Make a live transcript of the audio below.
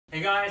Hey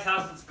guys,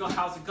 how's it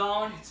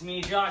going? It's me,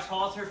 Josh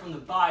Halter from the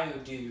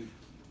Bldg.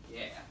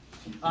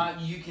 Yeah.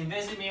 You can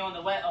visit me on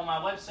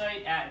my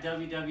website at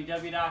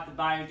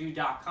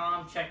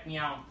www.thebiodude.com. Check me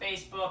out on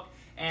Facebook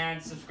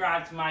and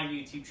subscribe to my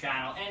YouTube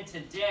channel. And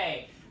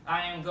today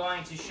I am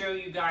going to show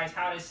you guys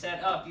how to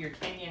set up your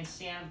Kenyan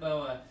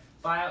Boa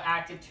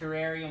BioActive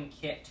Terrarium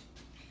kit.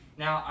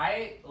 Now,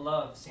 I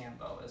love sand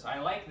boas. I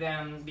like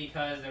them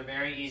because they're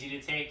very easy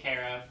to take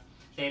care of.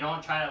 They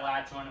don't try to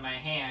latch onto my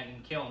hand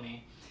and kill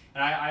me.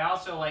 And I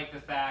also like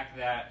the fact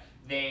that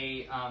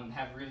they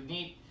have really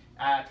neat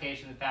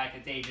adaptation, the fact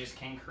that they just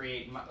can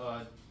create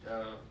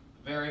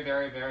very,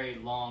 very, very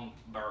long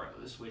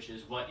burrows, which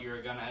is what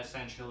you're going to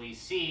essentially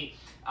see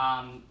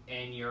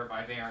in your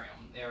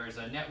vivarium. There is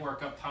a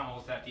network of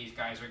tunnels that these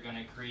guys are going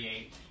to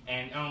create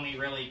and only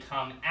really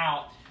come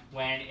out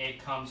when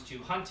it comes to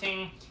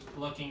hunting,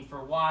 looking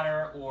for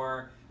water,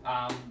 or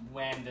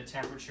when the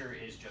temperature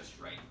is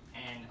just right.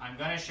 And I'm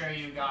going to show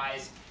you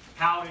guys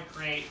how to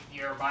create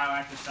your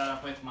bioactive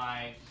setup with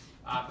my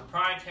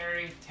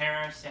proprietary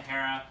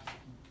Terrarium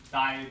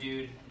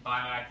BioDude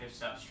bioactive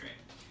substrate.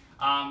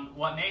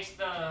 What makes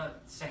the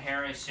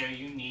Sahara so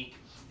unique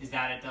is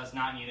that it does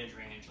not need a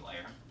drainage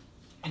layer.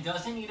 It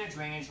doesn't need a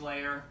drainage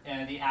layer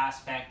in the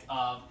aspect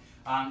of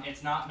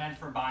it's not meant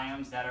for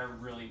biomes that are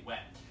really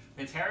wet.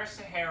 The Terra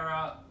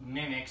Sahara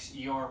mimics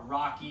your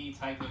rocky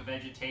type of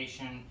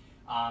vegetation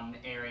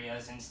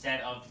areas instead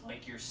of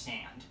like your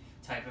sand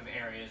type of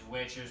areas,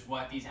 which is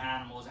what these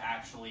animals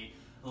actually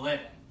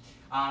live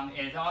in.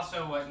 It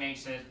also, what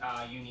makes it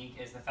unique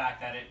is the fact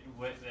that it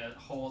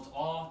holds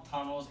all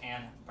tunnels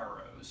and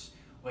burrows,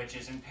 which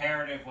is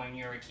imperative when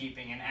you're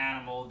keeping an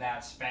animal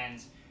that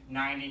spends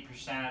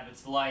 90% of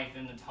its life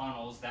in the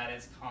tunnels that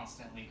it's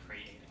constantly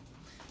creating.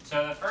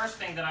 So the first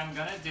thing that I'm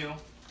going to do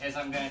is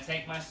I'm going to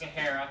take my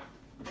Sahara,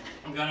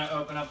 I'm going to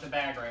open up the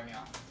bag right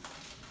now.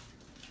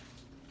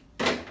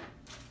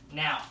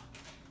 Now,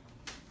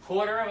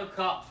 1/4 of a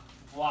cup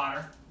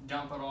water,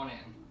 dump it on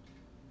in.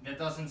 That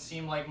doesn't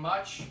seem like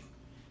much,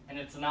 and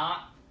it's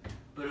not,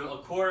 but a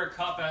quarter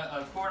cup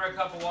of water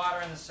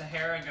in the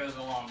Sahara goes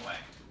a long way.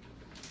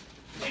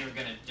 They were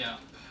gonna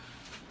dump.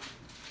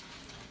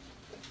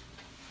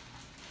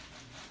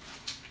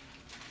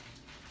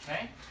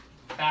 Okay,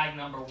 bag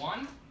number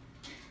 1.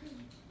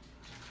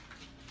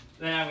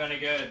 Then I'm gonna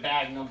go to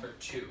bag number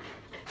 2.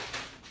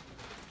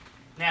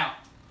 Now,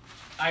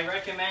 I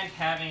recommend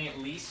having at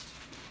least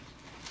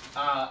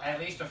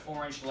a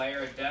 4-inch layer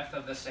of depth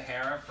of the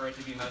Sahara for it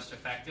to be most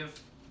effective.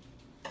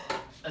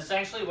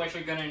 Essentially, what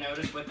you're going to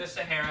notice with the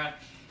Sahara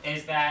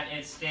is that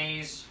it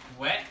stays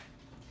wet,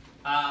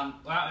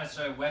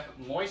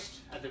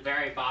 moist at the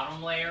very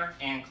bottom layer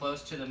and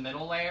close to the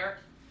middle layer,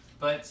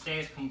 but it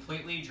stays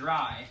completely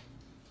dry,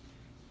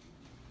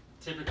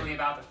 typically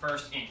about the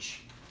 1st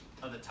inch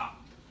of the top,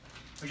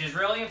 which is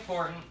really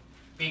important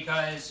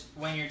because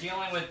when you're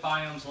dealing with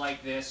biomes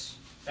like this,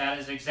 that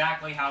is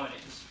exactly how it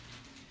is.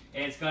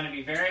 It's going to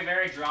be very,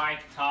 very dry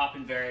at the top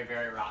and very,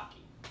 very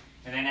rocky.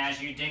 And then as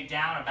you dig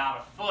down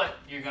about 1 foot,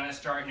 you're going to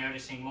start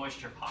noticing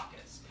moisture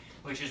pockets,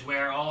 which is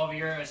where all of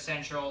your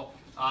essential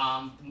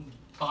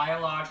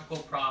biological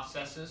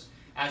processes,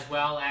 as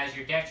well as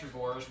your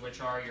detrivores,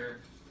 which are your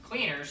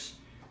cleaners,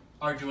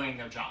 are doing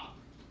their job.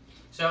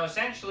 So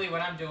essentially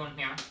what I'm doing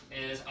here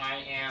is I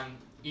am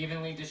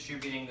evenly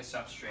distributing the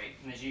substrate.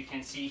 And as you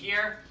can see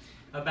here,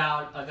 I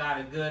got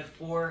a good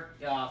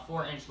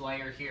 4-inch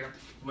layer here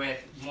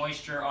with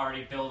moisture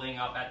already building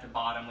up at the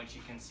bottom, which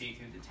you can see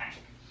through the tank.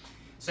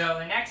 So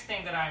the next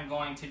thing that I'm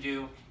going to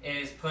do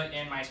is put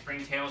in my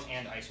springtails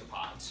and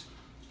isopods.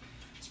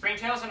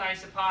 Springtails and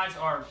isopods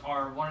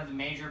are one of the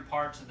major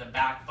parts of the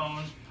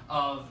backbone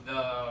of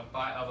a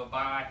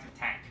bioactive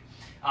tank.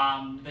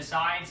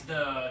 Besides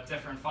the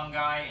different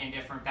fungi and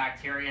different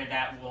bacteria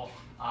that will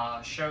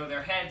show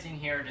their heads in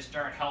here to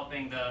start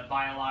helping the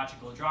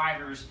biological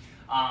drivers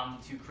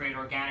to create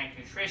organic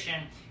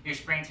nutrition, your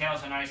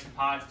springtails and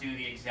isopods do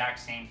the exact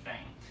same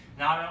thing.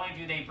 Not only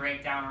do they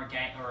break down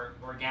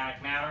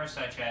organic matter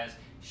such as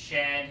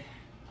shed,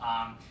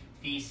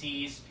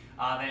 feces,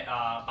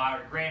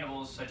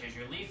 biodegradables such as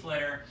your leaf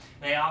litter,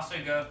 they also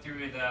go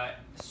through the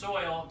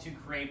soil to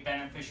create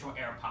beneficial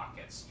air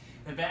pockets.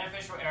 The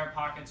beneficial air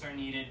pockets are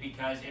needed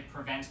because it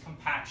prevents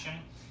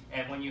compaction,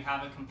 and when you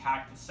have a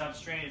compacted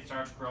substrate, it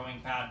starts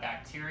growing bad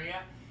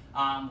bacteria,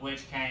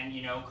 which can,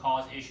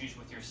 cause issues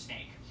with your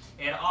snake.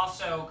 It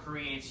also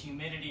creates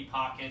humidity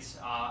pockets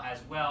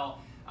as well.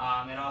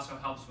 It also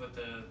helps with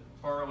the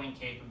burrowing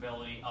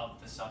capability of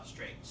the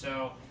substrate.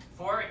 So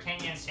for a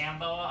Kenyan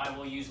Boa, I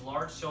will use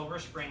large silver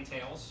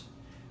springtails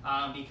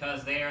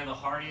because they are the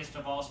hardiest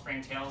of all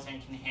springtails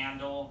and can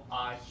handle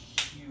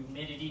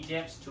humidity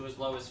dips to as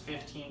low as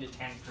 15 to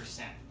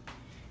 10%.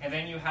 And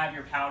then you have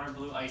your powder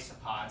blue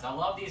isopods. I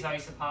love these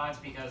isopods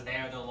because they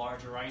are the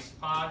larger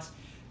isopods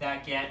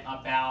that get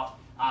about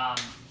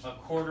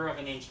 1/4 of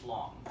an inch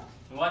long.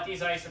 And what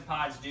these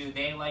isopods do,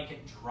 they like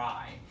it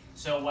dry.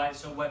 So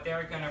what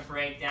they're going to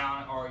break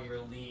down are your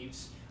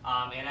leaves,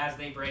 and as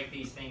they break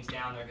these things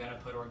down, they're going to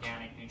put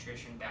organic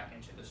nutrition back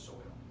into the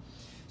soil.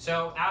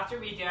 So after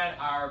we get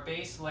our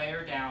base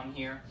layer down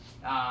here,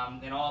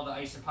 and all the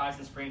isopods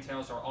and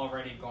springtails are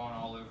already gone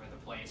all over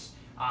the place,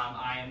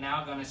 I am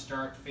now going to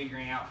start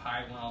figuring out how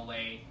I'm going to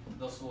lay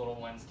those little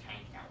ones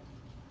tank out.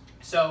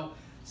 So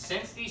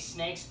since these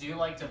snakes do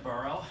like to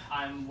burrow,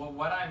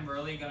 what I'm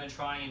really going to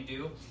try and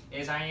do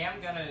is I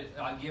am going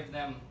to give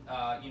them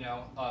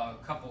a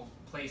couple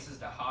places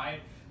to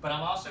hide, but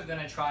I'm also going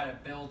to try to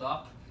build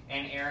up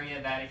an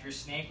area that if your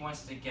snake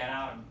wants to get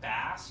out and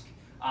bask,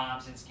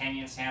 since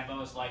Kenyan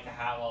sambos like to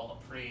have a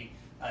pretty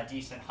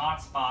decent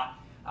hot spot,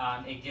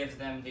 it gives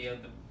them the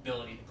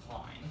ability to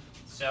climb.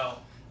 So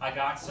I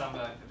got some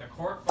the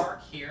cork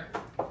bark here,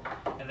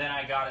 and then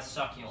I got a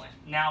succulent.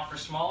 Now for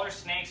smaller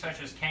snakes such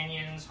as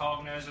Kenyans,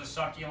 hognoses,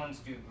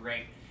 succulents do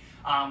great.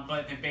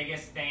 But the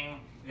biggest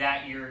thing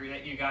that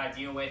you got to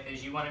deal with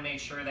is you want to make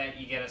sure that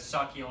you get a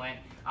succulent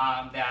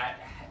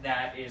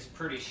that is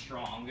pretty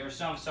strong. There are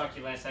some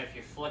succulents that if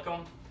you flick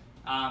them,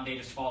 they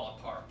just fall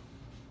apart.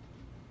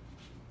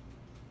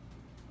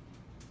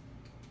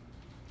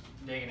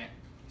 Digging it.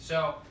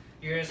 So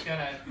you're just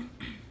gonna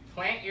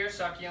plant your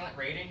succulent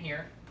right in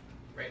here,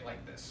 right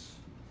like this.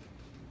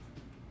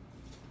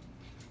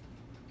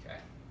 Okay.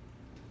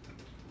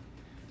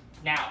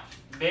 Now,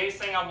 the biggest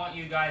thing I want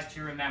you guys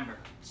to remember,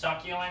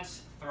 succulents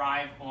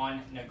thrive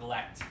on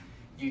neglect.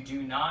 You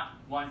do not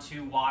want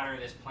to water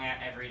this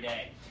plant every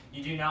day.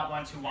 You do not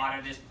want to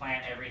water this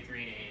plant every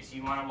 3 days.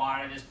 You want to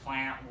water this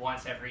plant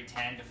once every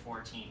 10 to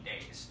 14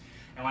 days.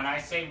 And when I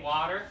say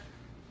water,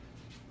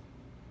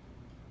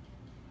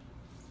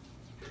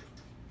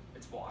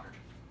 it's watered.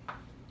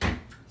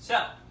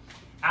 So,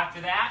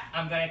 after that,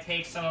 I'm going to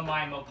take some of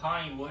my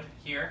mopani wood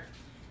here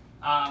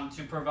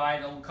to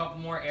provide a couple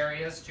more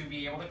areas to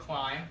be able to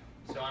climb.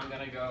 So I'm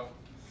going to go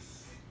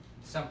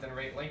something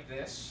right like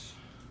this.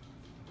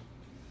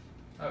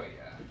 Oh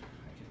yeah,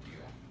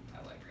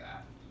 I like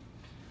that.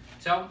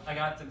 So I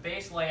got the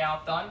base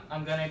layout done.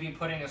 I'm going to be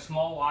putting a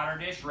small water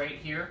dish right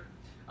here,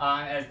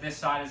 as this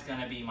side is going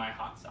to be my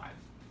hot side.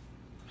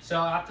 So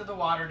after the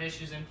water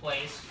dish is in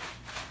place,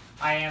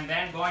 I am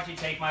then going to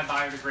take my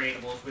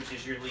biodegradables, which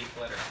is your leaf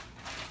litter.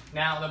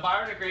 Now the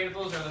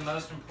biodegradables are the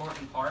most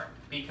important part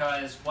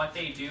because what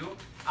they do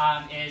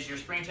is your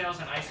springtails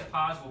and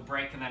isopods will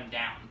break them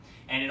down,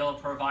 and it'll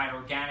provide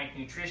organic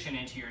nutrition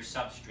into your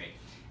substrate.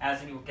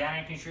 As the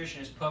organic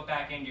nutrition is put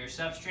back into your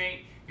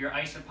substrate, your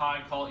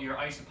isopod and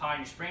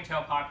your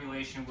springtail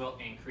population will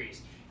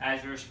increase.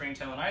 As your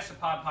springtail and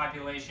isopod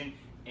population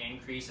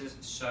increases,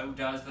 so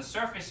does the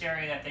surface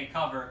area that they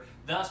cover,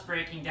 thus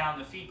breaking down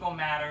the fecal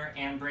matter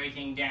and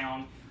breaking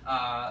down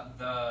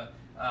the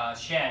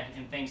shed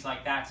and things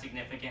like that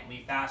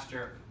significantly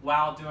faster,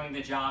 while doing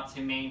the job to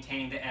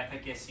maintain the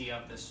efficacy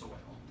of the soil.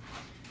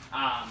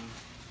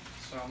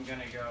 So I'm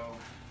gonna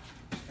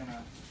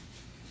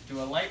do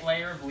a light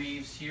layer of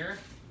leaves here.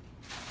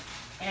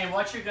 And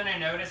what you're gonna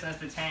notice as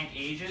the tank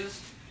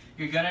ages,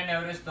 you're gonna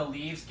notice the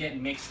leaves get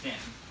mixed in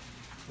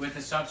with the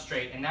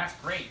substrate, and that's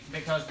great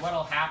because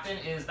what'll happen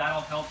is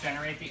that'll help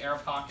generate the air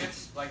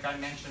pockets, like I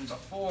mentioned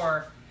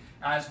before,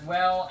 as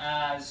well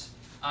as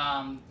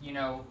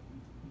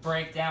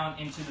break down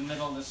into the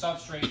middle of the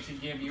substrate to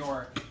give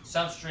your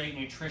substrate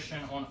nutrition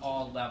on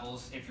all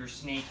levels if your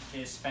snake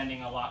is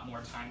spending a lot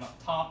more time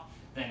up top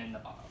than in the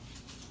bottom.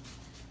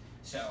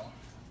 So,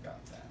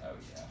 got that. Oh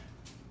yeah.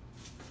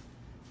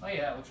 Oh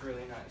yeah, that looks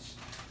really nice.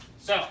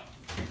 So,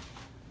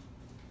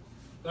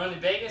 one of the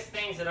biggest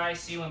things that I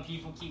see when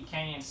people keep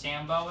Kenyan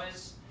sambo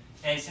is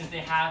since they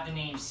have the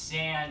name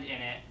sand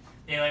in it,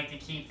 they like to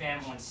keep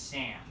them on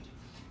sand.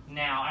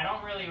 Now, I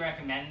don't really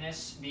recommend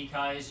this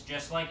because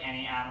just like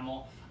any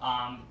animal,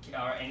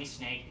 or any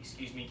snake,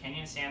 excuse me,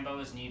 Kenyan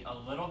sambos need a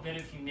little bit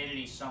of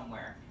humidity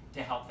somewhere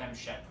to help them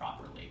shed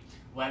properly.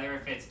 Whether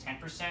if it's 10%,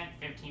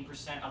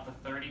 15%, up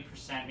to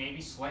 30%,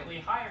 maybe slightly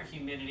higher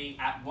humidity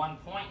at one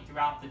point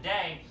throughout the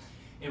day,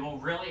 it will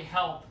really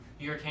help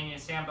your Kenyan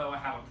sambo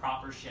have a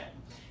proper shed.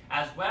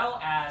 As well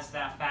as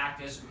that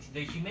fact is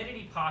the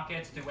humidity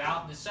pockets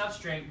throughout the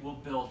substrate will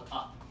build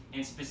up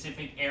in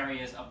specific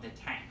areas of the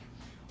tank.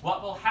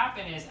 What will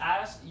happen is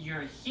as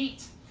your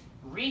heat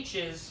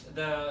reaches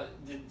to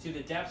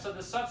the depths of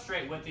the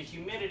substrate with the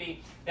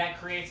humidity, that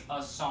creates a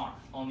sauna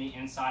on the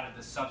inside of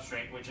the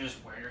substrate, which is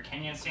where your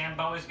Kenyan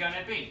sambo is going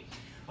to be.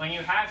 When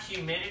you have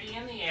humidity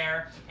in the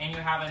air and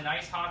you have a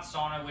nice hot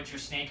sauna, which your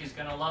snake is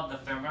going to love to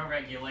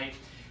thermoregulate,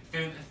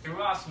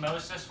 through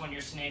osmosis, when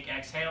your snake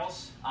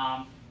exhales,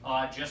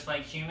 just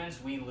like humans,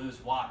 we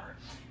lose water.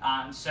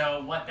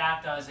 So what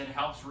that does, it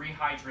helps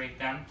rehydrate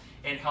them.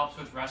 It helps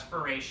with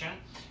respiration,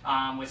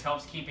 which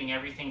helps keeping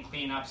everything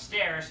clean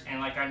upstairs. And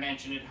like I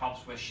mentioned, it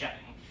helps with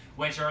shedding,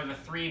 which are the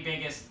three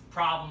biggest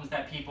problems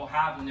that people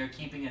have when they're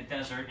keeping a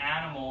desert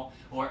animal,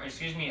 or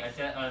excuse me,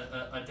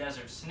 a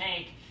desert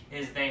snake,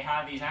 is they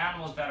have these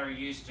animals that are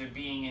used to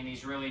being in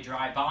these really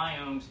dry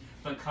biomes,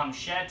 but come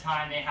shed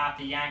time, they have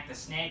to yank the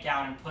snake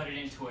out and put it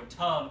into a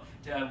tub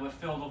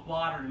filled with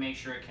water to make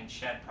sure it can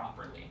shed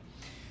properly.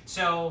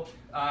 So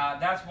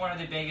that's one of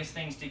the biggest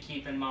things to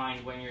keep in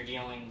mind when you're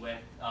dealing with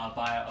the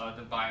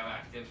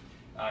bioactive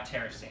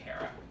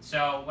Terrarium.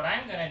 So what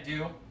I'm going to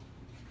do,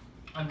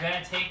 I'm going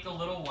to take the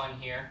little one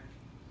here.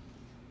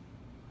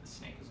 The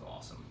snake is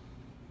awesome.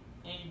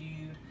 Hey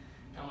dude,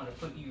 I'm going to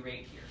put you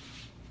right here.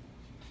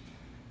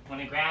 I'm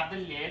going to grab the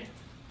lid,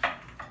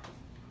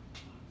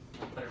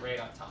 put it right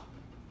on top.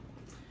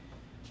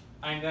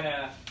 I'm going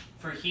to,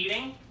 for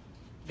heating,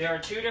 there are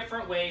two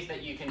different ways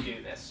that you can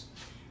do this.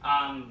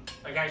 I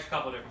got a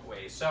couple different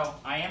ways. So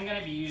I am going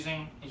to be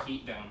using a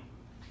heat dome.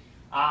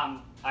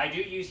 I do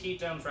use heat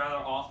domes rather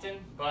often,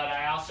 but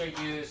I also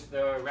use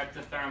the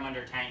Webster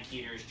under tank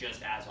heaters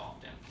just as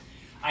often.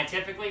 I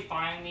typically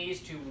find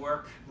these to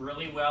work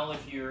really well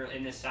if you're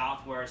in the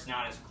south where it's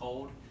not as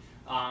cold,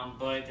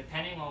 but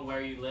depending on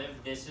where you live,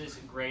 this is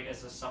great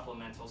as a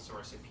supplemental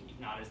source of heat,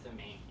 not as the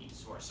main heat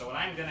source. So what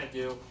I'm going to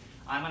do,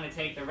 I'm going to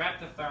take the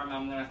Webster,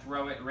 I'm going to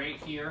throw it right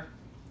here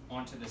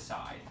onto the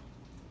side,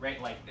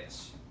 right like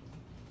this.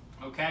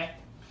 Okay?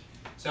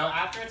 So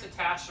after it's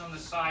attached on the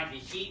side, the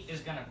heat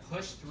is going to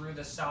push through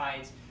the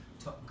sides,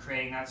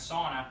 creating that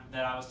sauna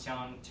that I was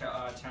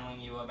telling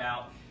you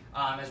about,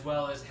 as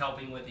well as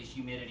helping with the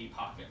humidity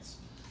pockets.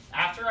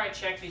 After I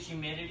check the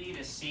humidity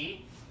to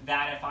see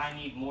that if I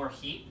need more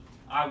heat,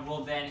 I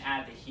will then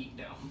add the heat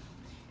dome.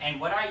 And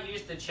what I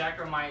use to check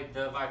are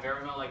the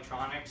Vivarium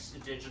Electronics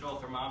digital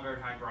thermometer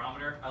and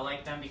hygrometer. I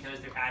like them because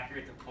they're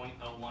accurate to 0.01%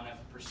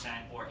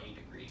 or a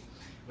degree,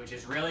 which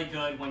is really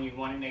good when you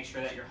want to make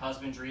sure that your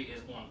husbandry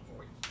is on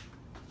point.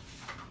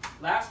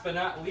 Last but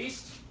not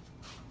least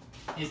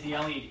is the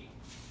LED.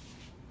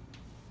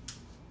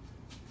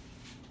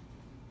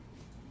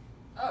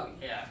 Oh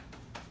yeah.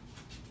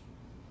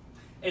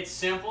 It's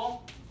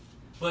simple,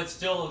 but it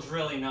still looks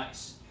really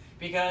nice.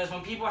 Because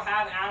when people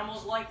have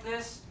animals like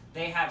this,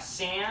 they have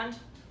sand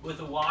with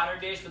a water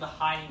dish with a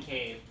hiding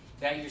cave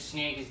that your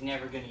snake is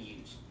never going to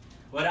use.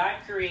 What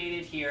I've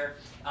created here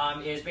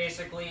is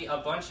basically a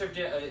bunch of,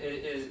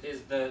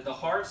 the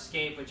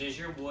hardscape, which is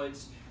your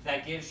woods,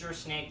 that gives your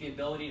snake the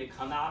ability to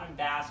come out and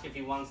bask if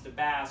he wants to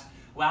bask,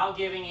 while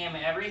giving him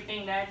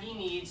everything that he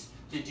needs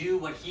to do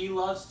what he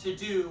loves to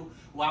do,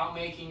 while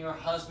making your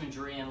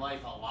husbandry in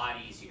life a lot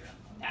easier.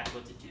 That's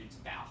what the dude's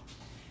about.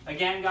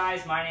 Again,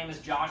 guys, my name is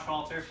Josh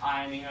Halter.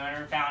 I am the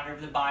owner and founder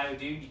of The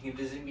BioDude. You can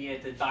visit me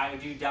at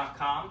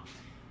thebiodude.com.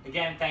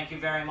 Again, thank you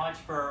very much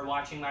for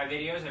watching my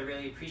videos. I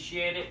really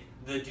appreciate it.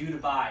 The dude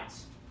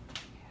abides.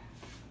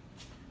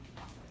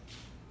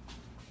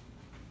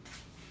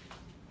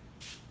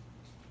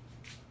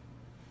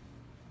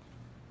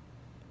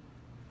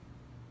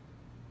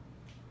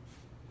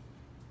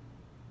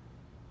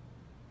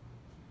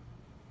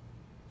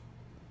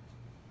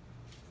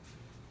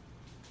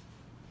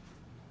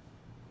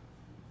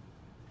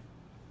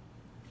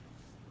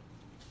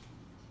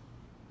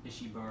 Is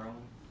she burrowing?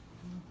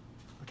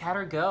 Look at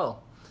her go.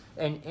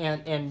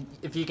 And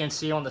if you can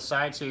see on the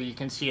side, so you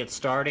can see it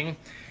starting.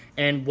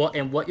 And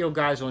what you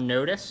guys will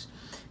notice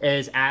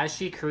is as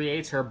she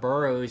creates her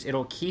burrows,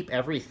 it'll keep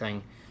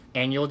everything.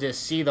 And you'll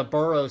just see the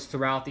burrows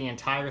throughout the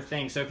entire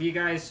thing. So if you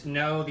guys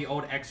know the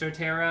old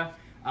Exoterra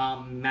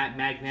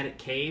magnetic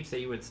caves that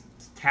you would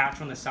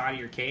attach on the side of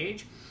your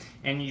cage,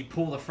 and you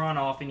pull the front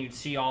off and you'd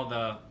see all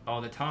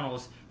the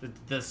tunnels,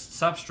 the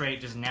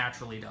substrate just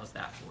naturally does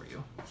that for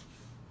you.